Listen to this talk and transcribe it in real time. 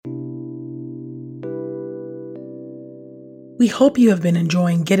We hope you have been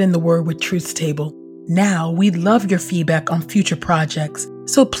enjoying Get in the Word with Truth's Table. Now, we'd love your feedback on future projects,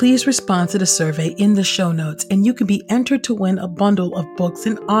 so please respond to the survey in the show notes and you can be entered to win a bundle of books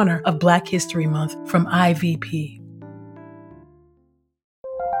in honor of Black History Month from IVP.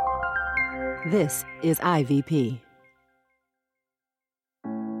 This is IVP.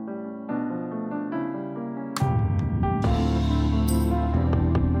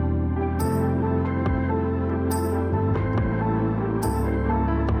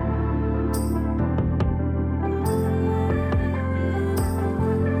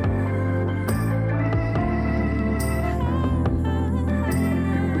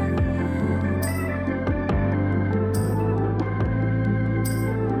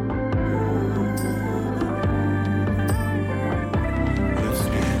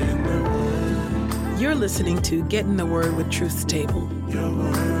 You're listening to Get in the Word with Truth's Table. Your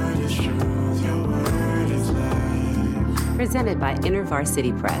word is truth, your word is life. Presented by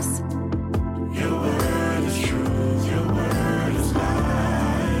InterVarsity Press. Your word is truth, your word is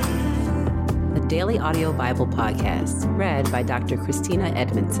life. The Daily Audio Bible Podcast, read by Dr. Christina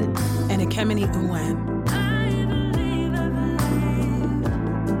Edmondson. And Ekemini Uwan.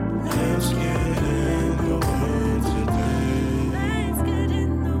 Let's get in the word today.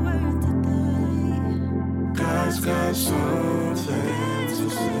 God's got something to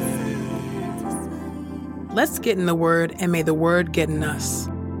say. Let's get in the Word, and may the Word get in us.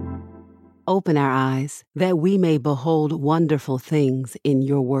 Open our eyes that we may behold wonderful things in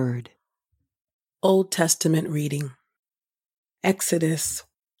your word. Old Testament reading. Exodus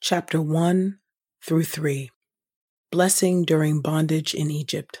chapter 1 through 3. Blessing during bondage in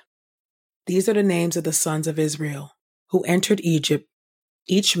Egypt. These are the names of the sons of Israel who entered Egypt.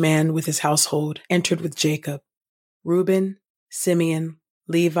 Each man with his household entered with Jacob: Reuben, Simeon,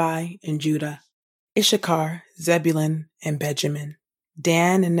 Levi, and Judah; Issachar, Zebulun, and Benjamin;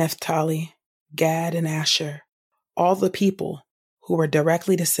 Dan and Naphtali, Gad and Asher. All the people who were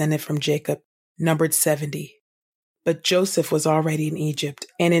directly descended from Jacob numbered 70. But Joseph was already in Egypt,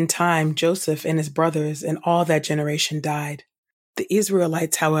 and in time Joseph and his brothers and all that generation died. The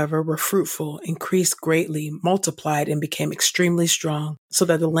Israelites, however, were fruitful, increased greatly, multiplied, and became extremely strong, so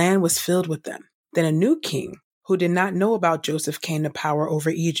that the land was filled with them. Then a new king, who did not know about Joseph, came to power over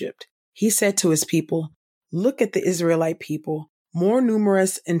Egypt. He said to his people, "Look at the Israelite people, more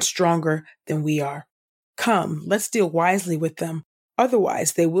numerous and stronger than we are. Come, let's deal wisely with them.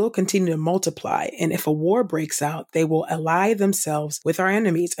 Otherwise, they will continue to multiply, and if a war breaks out, they will ally themselves with our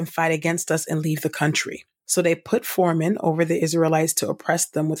enemies and fight against us and leave the country." So they put foremen over the Israelites to oppress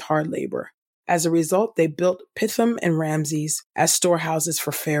them with hard labor. As a result, they built Pithom and Ramses as storehouses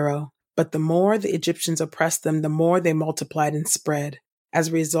for Pharaoh. But the more the Egyptians oppressed them, the more they multiplied and spread. As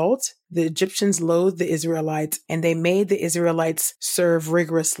a result, the Egyptians loathed the Israelites, and they made the Israelites serve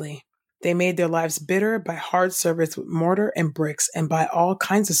rigorously. They made their lives bitter by hard service with mortar and bricks and by all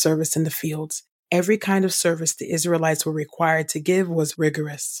kinds of service in the fields. Every kind of service the Israelites were required to give was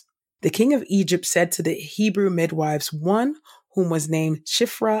rigorous. The king of Egypt said to the Hebrew midwives, one whom was named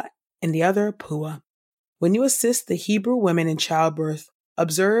Shiphrah and the other Puah, "When you assist the Hebrew women in childbirth,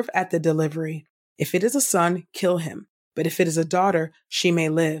 observe at the delivery. If it is a son, kill him. But if it is a daughter, she may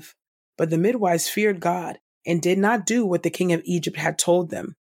live." But the midwives feared God and did not do what the king of Egypt had told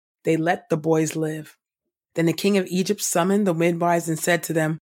them. They let the boys live. Then the king of Egypt summoned the midwives and said to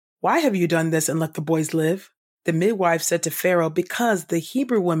them, "Why have you done this and let the boys live?" The midwives said to Pharaoh, "Because the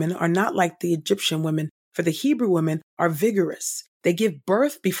Hebrew women are not like the Egyptian women, for the Hebrew women are vigorous. They give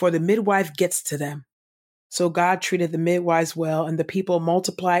birth before the midwife gets to them." So God treated the midwives well, and the people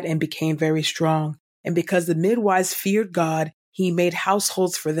multiplied and became very strong. And because the midwives feared God, he made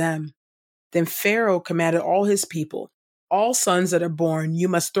households for them. Then Pharaoh commanded all his people, "All sons that are born you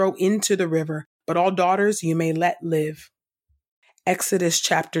must throw into the river, but all daughters you may let live." Exodus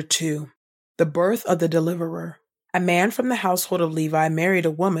chapter 2. The birth of the deliverer. A man from the household of Levi married a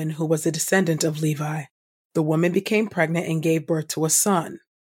woman who was a descendant of Levi. The woman became pregnant and gave birth to a son.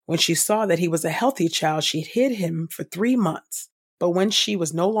 When she saw that he was a healthy child, she hid him for 3 months. But when she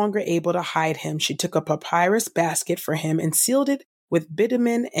was no longer able to hide him, she took a papyrus basket for him and sealed it with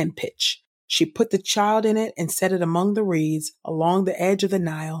bitumen and pitch. She put the child in it and set it among the reeds along the edge of the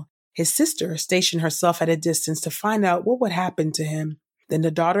Nile. His sister stationed herself at a distance to find out what would happen to him. Then the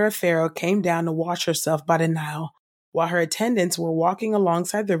daughter of Pharaoh came down to wash herself by the Nile, while her attendants were walking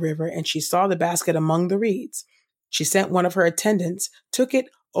alongside the river, and she saw the basket among the reeds. She sent one of her attendants, took it,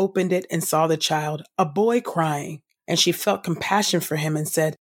 opened it, and saw the child, a boy, crying. And she felt compassion for him and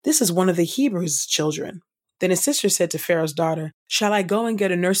said, "This is one of the Hebrews' children." Then his sister said to Pharaoh's daughter, "Shall I go and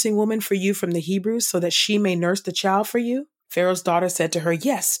get a nursing woman for you from the Hebrews so that she may nurse the child for you?" Pharaoh's daughter said to her,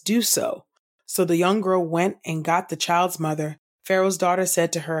 "Yes, do so." So the young girl went and got the child's mother. Pharaoh's daughter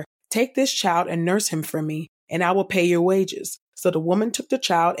said to her, "Take this child and nurse him for me, and I will pay your wages." So the woman took the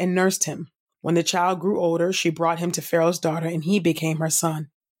child and nursed him. When the child grew older, she brought him to Pharaoh's daughter, and he became her son.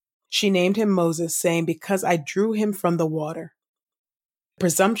 She named him Moses, saying, "Because I drew him from the water."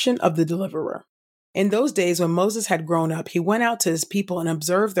 Presumption of the deliverer. In those days when Moses had grown up, he went out to his people and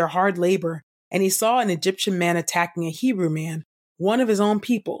observed their hard labor, and he saw an Egyptian man attacking a Hebrew man, one of his own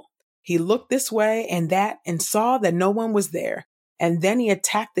people. He looked this way and that and saw that no one was there, and then he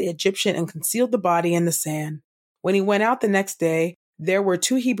attacked the Egyptian and concealed the body in the sand. When he went out the next day, there were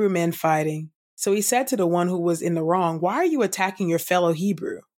 2 Hebrew men fighting. So he said to the one who was in the wrong, "Why are you attacking your fellow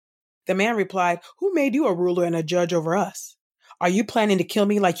Hebrew?" The man replied, "Who made you a ruler and a judge over us? Are you planning to kill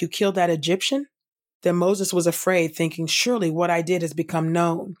me like you killed that Egyptian?" Then Moses was afraid, thinking, "Surely what I did has become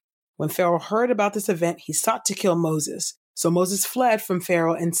known." When Pharaoh heard about this event, he sought to kill Moses. So Moses fled from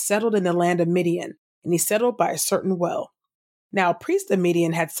Pharaoh and settled in the land of Midian, and he settled by a certain well. Now a priest of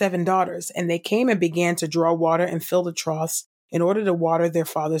Midian had 7 daughters, and they came and began to draw water and fill the troughs in order to water their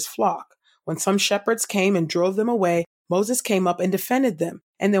father's flock. When some shepherds came and drove them away, Moses came up and defended them,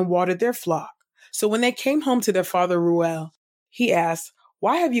 and then watered their flock. So when they came home to their father Reuel, he asked,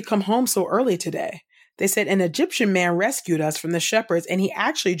 "Why have you come home so early today?" They said, "An Egyptian man rescued us from the shepherds, and he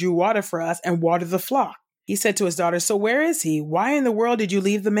actually drew water for us and watered the flock." He said to his daughters, "So where is he? Why in the world did you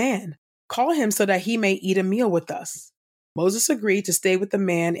leave the man? Call him so that he may eat a meal with us." Moses agreed to stay with the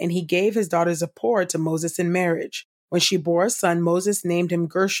man, and he gave his daughter Zipporah to Moses in marriage. When she bore a son, Moses named him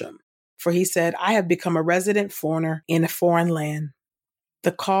Gershom, for he said, "I have become a resident foreigner in a foreign land."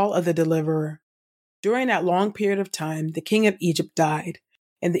 The call of the deliverer. During that long period of time, the king of Egypt died,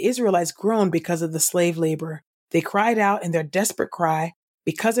 and the Israelites groaned because of the slave labor. They cried out, and their desperate cry,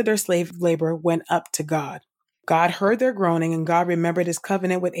 because of their slave labor, went up to God. God heard their groaning, and God remembered his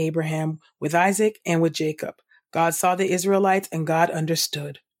covenant with Abraham, with Isaac, and with Jacob. God saw the Israelites, and God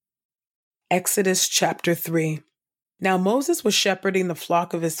understood. Exodus chapter 3. Now Moses was shepherding the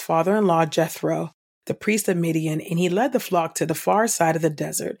flock of his father-in-law Jethro, the priest of Midian, and he led the flock to the far side of the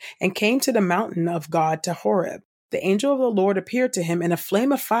desert and came to the mountain of God to Horeb. The angel of the Lord appeared to him in a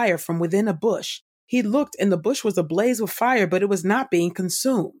flame of fire from within a bush. He looked, and the bush was ablaze with fire, but it was not being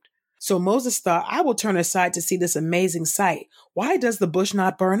consumed. So Moses thought, "I will turn aside to see this amazing sight. Why does the bush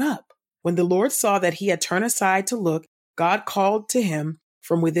not burn up?" When the Lord saw that he had turned aside to look, God called to him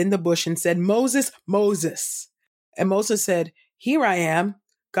from within the bush and said, "Moses, Moses." And Moses said, "Here I am."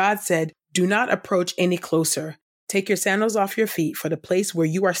 God said, "Do not approach any closer. Take your sandals off your feet, for the place where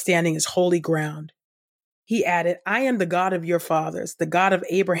you are standing is holy ground." He added, "I am the God of your fathers, the God of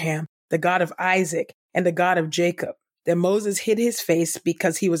Abraham, the God of Isaac, and the God of Jacob." Then Moses hid his face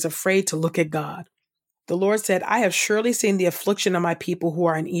because he was afraid to look at God. The Lord said, "I have surely seen the affliction of my people who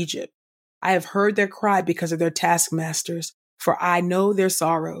are in Egypt. I have heard their cry because of their taskmasters, for I know their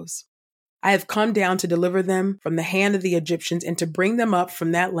sorrows. I have come down to deliver them from the hand of the Egyptians and to bring them up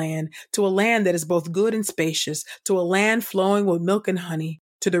from that land to a land that is both good and spacious, to a land flowing with milk and honey,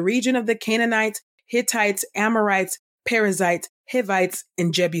 to the region of the Canaanites, Hittites, Amorites, Perizzites, Hivites,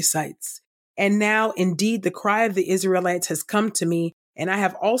 and Jebusites. And now, indeed, the cry of the Israelites has come to me, and I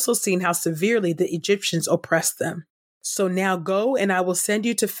have also seen how severely the Egyptians oppressed them. So now go, and I will send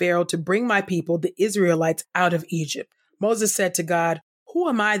you to Pharaoh to bring my people, the Israelites, out of Egypt." Moses said to God, "Who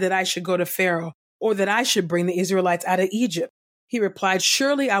am I that I should go to Pharaoh, or that I should bring the Israelites out of Egypt?" He replied,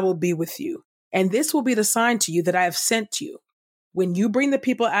 "Surely I will be with you, and this will be the sign to you that I have sent you. When you bring the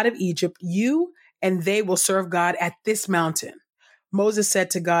people out of Egypt, you and they will serve God at this mountain." Moses said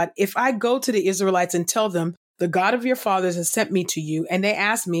to God, "If I go to the Israelites and tell them, 'The God of your fathers has sent me to you,' and they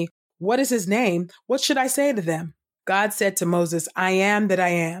ask me, 'What is his name?' what should I say to them?" God said to Moses, "I am that I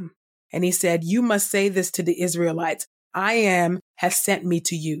am." And he said, "You must say this to the Israelites, 'I am has sent me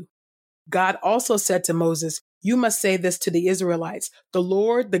to you.'" God also said to Moses, "You must say this to the Israelites, 'The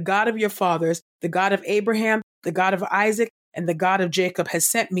Lord, the God of your fathers, the God of Abraham, the God of Isaac, and the God of Jacob has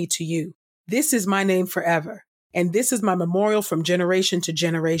sent me to you. This is my name forever, and this is my memorial from generation to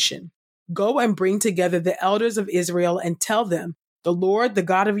generation. Go and bring together the elders of Israel and tell them, 'The Lord, the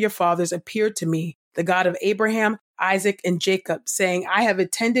God of your fathers, appeared to me, the God of Abraham, Isaac, and Jacob, saying, I have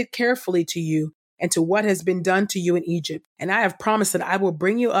attended carefully to you and to what has been done to you in Egypt. And I have promised that I will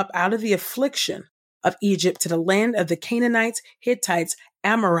bring you up out of the affliction of Egypt to the land of the Canaanites, Hittites,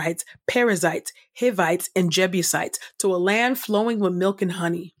 Amorites, Perizzites, Hivites, and Jebusites, to a land flowing with milk and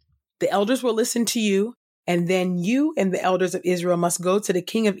honey. The elders will listen to you, and then you and the elders of Israel must go to the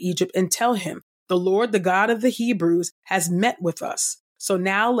king of Egypt and tell him, 'The Lord, the God of the Hebrews, has met with us.' So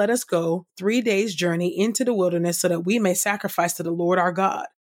now let us go 3 days' journey into the wilderness so that we may sacrifice to the Lord our God.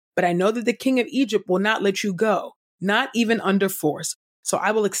 But I know that the king of Egypt will not let you go, not even under force. So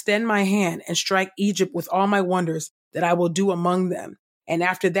I will extend my hand and strike Egypt with all my wonders that I will do among them. And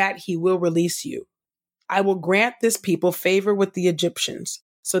after that, he will release you. I will grant this people favor with the Egyptians,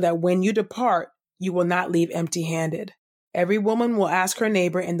 so that when you depart, you will not leave empty-handed. Every woman will ask her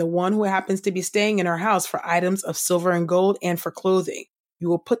neighbor and the one who happens to be staying in her house for items of silver and gold and for clothing. You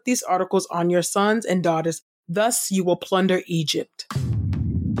will put these articles on your sons and daughters. Thus you will plunder Egypt.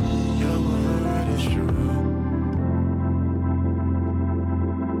 Your word is true.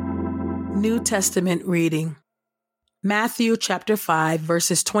 New Testament reading. Matthew chapter 5,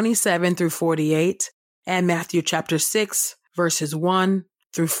 verses 27 through 48, and Matthew chapter 6, verses 1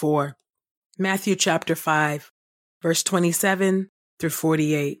 through 4. Matthew chapter 5, verse 27 through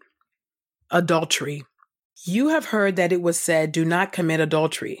 48. Adultery. You have heard that it was said, do not commit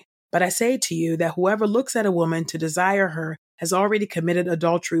adultery. But I say to you that whoever looks at a woman to desire her has already committed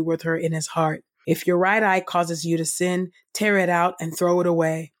adultery with her in his heart. If your right eye causes you to sin, tear it out and throw it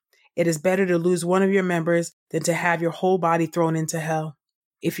away. It is better to lose one of your members than to have your whole body thrown into hell.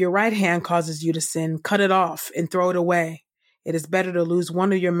 If your right hand causes you to sin, cut it off and throw it away. It is better to lose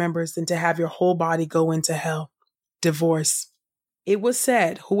one of your members than to have your whole body go into hell. Divorce. It was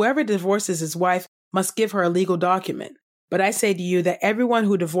said, whoever divorces his wife must give her a legal document. But I say to you that everyone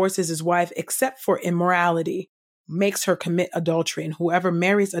who divorces his wife except for immorality makes her commit adultery, and whoever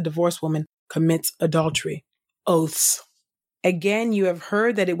marries a divorced woman commits adultery. Oaths. Again, you have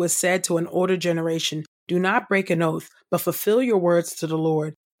heard that it was said to an older generation, do not break an oath, but fulfill your words to the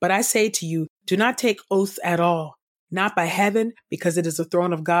Lord. But I say to you, do not take oaths at all, not by heaven, because it is the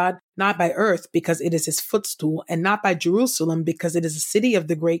throne of God, not by earth, because it is his footstool, and not by Jerusalem, because it is the city of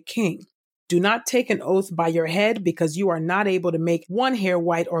the great king. Do not take an oath by your head, because you are not able to make one hair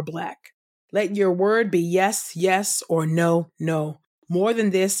white or black. Let your word be yes, yes, or no, no. More than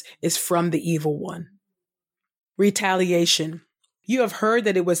this is from the evil one. Retaliation. You have heard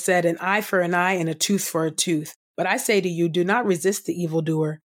that it was said, an eye for an eye and a tooth for a tooth. But I say to you, do not resist the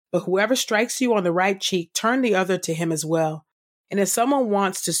evildoer. But whoever strikes you on the right cheek, turn the other to him as well. And if someone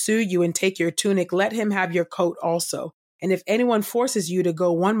wants to sue you and take your tunic, let him have your coat also. And if anyone forces you to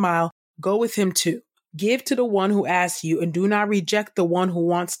go 1 mile, go with him 2. Give to the one who asks you, and do not reject the one who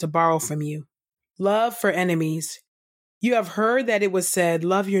wants to borrow from you. Love for enemies. You have heard that it was said,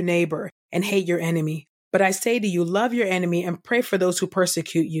 love your neighbor and hate your enemy. But I say to you, love your enemy and pray for those who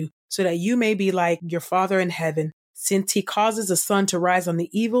persecute you, so that you may be like your Father in heaven, since he causes the sun to rise on the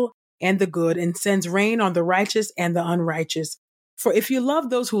evil and the good, and sends rain on the righteous and the unrighteous. For if you love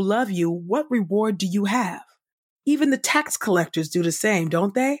those who love you, what reward do you have? Even the tax collectors do the same,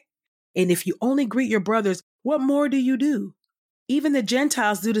 don't they? And if you only greet your brothers, what more do you do? Even the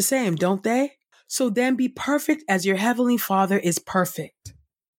Gentiles do the same, don't they? So then be perfect as your heavenly Father is perfect.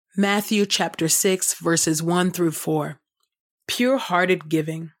 Matthew chapter 6, verses 1 through 4. Pure-hearted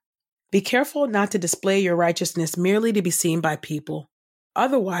giving. Be careful not to display your righteousness merely to be seen by people.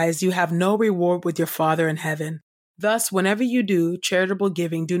 Otherwise, you have no reward with your Father in heaven. Thus, whenever you do charitable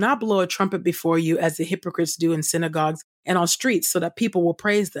giving, do not blow a trumpet before you as the hypocrites do in synagogues and on streets so that people will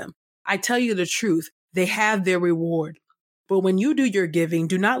praise them. I tell you the truth, they have their reward. But when you do your giving,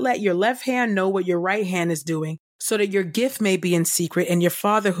 do not let your left hand know what your right hand is doing, so that your gift may be in secret, and your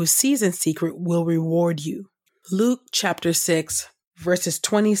Father who sees in secret will reward you. Luke chapter 6, verses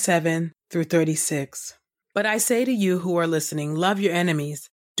 27 through 36. But I say to you who are listening, love your enemies,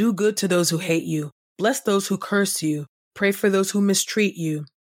 do good to those who hate you, bless those who curse you, pray for those who mistreat you.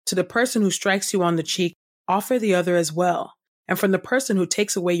 To the person who strikes you on the cheek, offer the other as well. And from the person who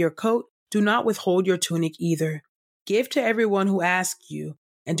takes away your coat, do not withhold your tunic either. Give to everyone who asks you,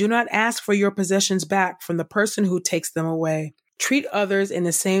 and do not ask for your possessions back from the person who takes them away. Treat others in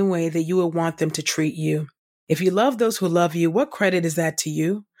the same way that you would want them to treat you. If you love those who love you, what credit is that to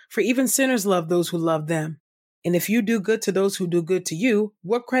you? For even sinners love those who love them. And if you do good to those who do good to you,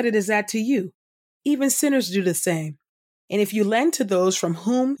 what credit is that to you? Even sinners do the same. And if you lend to those from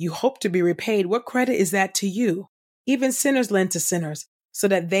whom you hope to be repaid, what credit is that to you? Even sinners lend to sinners, so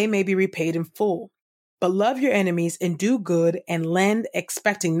that they may be repaid in full. But love your enemies and do good and lend,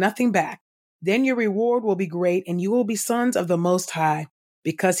 expecting nothing back. Then your reward will be great, and you will be sons of the Most High,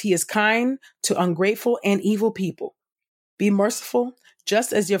 because he is kind to ungrateful and evil people. Be merciful,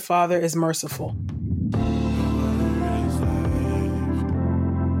 just as your Father is merciful.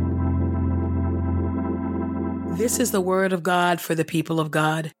 This is the word of God for the people of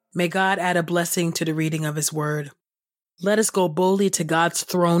God. May God add a blessing to the reading of his word. Let us go boldly to God's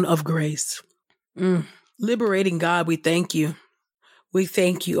throne of grace. Liberating God, we thank you. We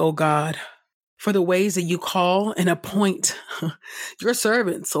thank you, O God, for the ways that you call and appoint your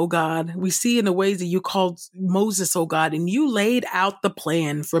servants, O God. We see in the ways that you called Moses, O God, and you laid out the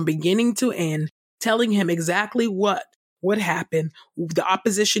plan from beginning to end, telling him exactly what would happen, the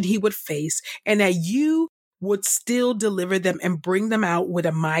opposition he would face, and that you would still deliver them and bring them out with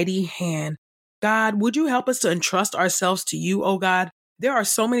a mighty hand. God, would you help us to entrust ourselves to you, O God? There are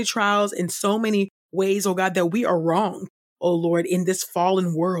so many trials and so many ways, O God, that we are wrong, O Lord, in this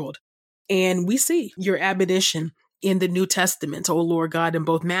fallen world. And we see your admonition in the New Testament, O Lord God, in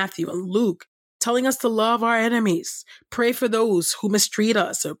both Matthew and Luke, telling us to love our enemies, pray for those who mistreat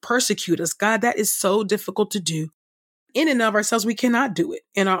us or persecute us. God, that is so difficult to do. In and of ourselves, we cannot do it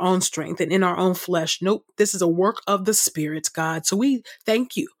in our own strength and in our own flesh. Nope, this is a work of the Spirit, God. So we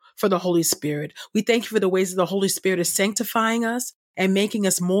thank you for the Holy Spirit. We thank you for the ways that the Holy Spirit is sanctifying us and making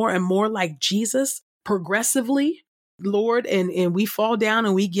us more and more like Jesus progressively, Lord. And we fall down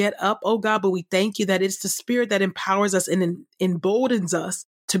and we get up, oh God, but we thank you that it's the Spirit that empowers us and emboldens us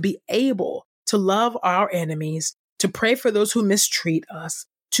to be able to love our enemies, to pray for those who mistreat us,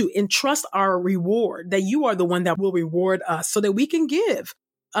 to entrust our reward, that you are the one that will reward us so that we can give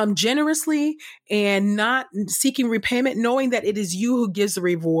generously and not seeking repayment, knowing that it is you who gives the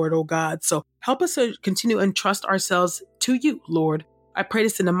reward, oh God. So help us to continue and trust ourselves to you, Lord. I pray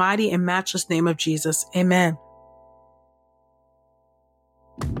this in the mighty and matchless name of Jesus. Amen.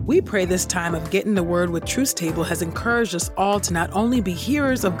 We pray this time of Getting the Word with Truth Table has encouraged us all to not only be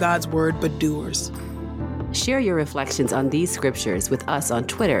hearers of God's word, but doers. Share your reflections on these scriptures with us on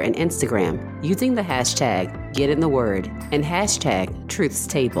Twitter and Instagram using the hashtag #GetInTheWord and hashtag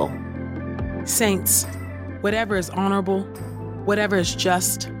TruthsTable. Saints, whatever is honorable, whatever is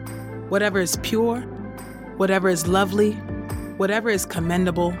just, whatever is pure, whatever is lovely, whatever is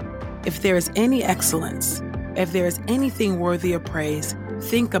commendable, if there is any excellence, if there is anything worthy of praise,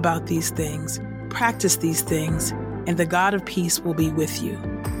 think about these things, practice these things, and the God of peace will be with you.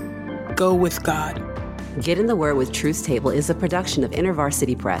 Go with God. Get in the Word with Truth Table is a production of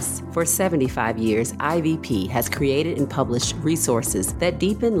InterVarsity Press. For 75 years, IVP has created and published resources that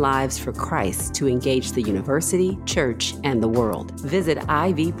deepen lives for Christ to engage the university, church, and the world. Visit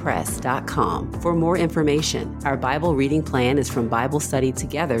ivpress.com for more information. Our Bible reading plan is from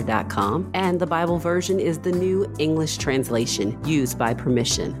BibleStudyTogether.com, and the Bible version is the New English Translation used by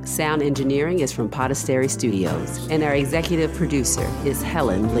permission. Sound engineering is from Podastery Studios, and our executive producer is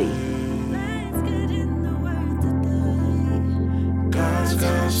Helen Lee. God's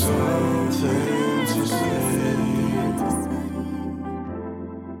got so